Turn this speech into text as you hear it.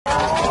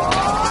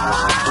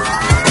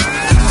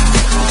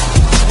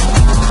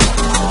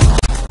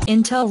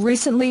Intel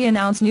recently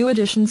announced new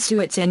additions to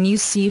its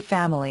NUC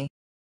family.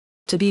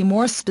 To be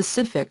more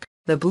specific,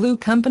 the Blue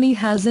Company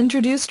has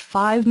introduced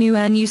 5 new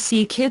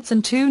NUC kits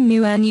and 2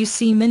 new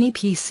NUC Mini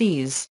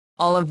PCs,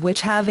 all of which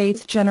have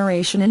 8th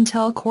generation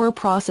Intel Core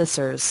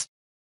processors.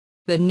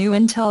 The new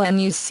Intel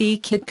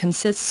NUC kit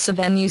consists of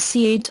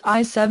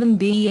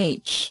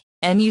NUC8i3BEH,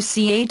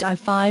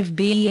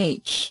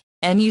 NUC8i3BEH,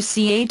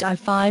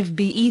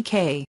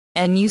 NUC8i3BEK,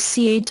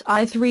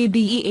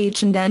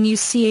 NUC8i3BEH and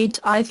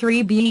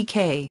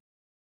NUC8i3BEK.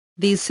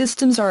 These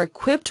systems are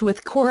equipped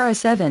with Core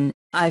i7,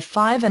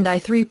 i5 and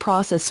i3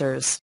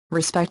 processors,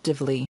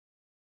 respectively.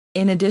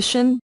 In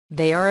addition,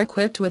 they are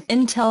equipped with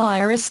Intel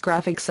Iris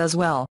graphics as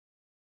well.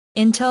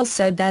 Intel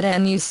said that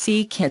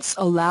NUC kits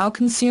allow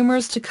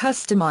consumers to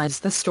customize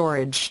the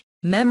storage,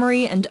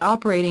 memory and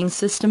operating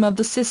system of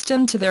the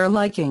system to their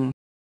liking.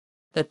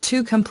 The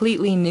 2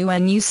 completely new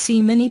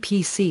NUC Mini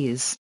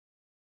PCs.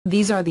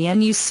 These are the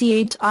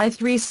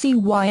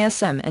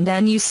NUC8i3CYSM and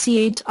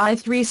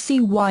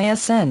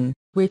NUC8i3CYSN,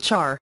 which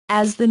are,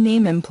 as the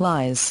name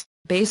implies,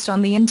 based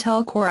on the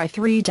Intel Core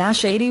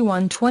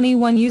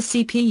i3-8121U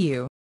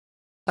CPU.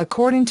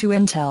 According to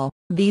Intel,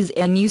 these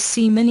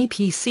NUC Mini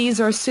PCs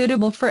are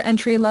suitable for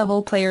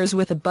entry-level players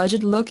with a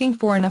budget looking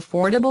for an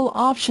affordable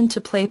option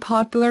to play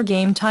popular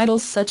game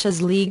titles such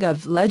as League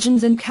of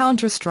Legends and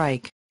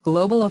Counter-Strike: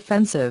 Global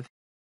Offensive.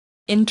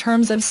 In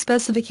terms of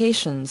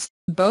specifications,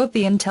 both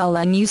the Intel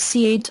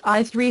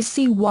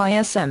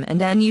NUC8i3CYSM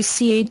and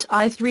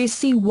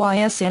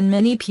NUC8i3CYSN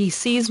Mini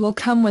PCs will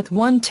come with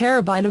 1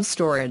 TB of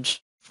storage,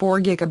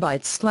 4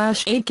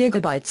 GB/8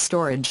 GB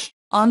storage,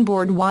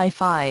 onboard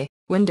Wi-Fi,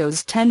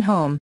 Windows 10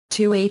 Home,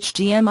 2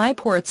 HDMI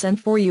ports and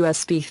 4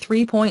 USB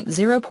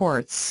 3.0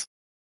 ports.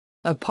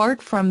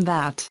 Apart from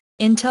that,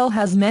 Intel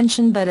has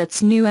mentioned that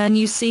its new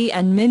NUC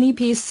and Mini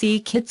PC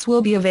kits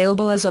will be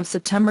available as of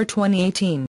September 2018.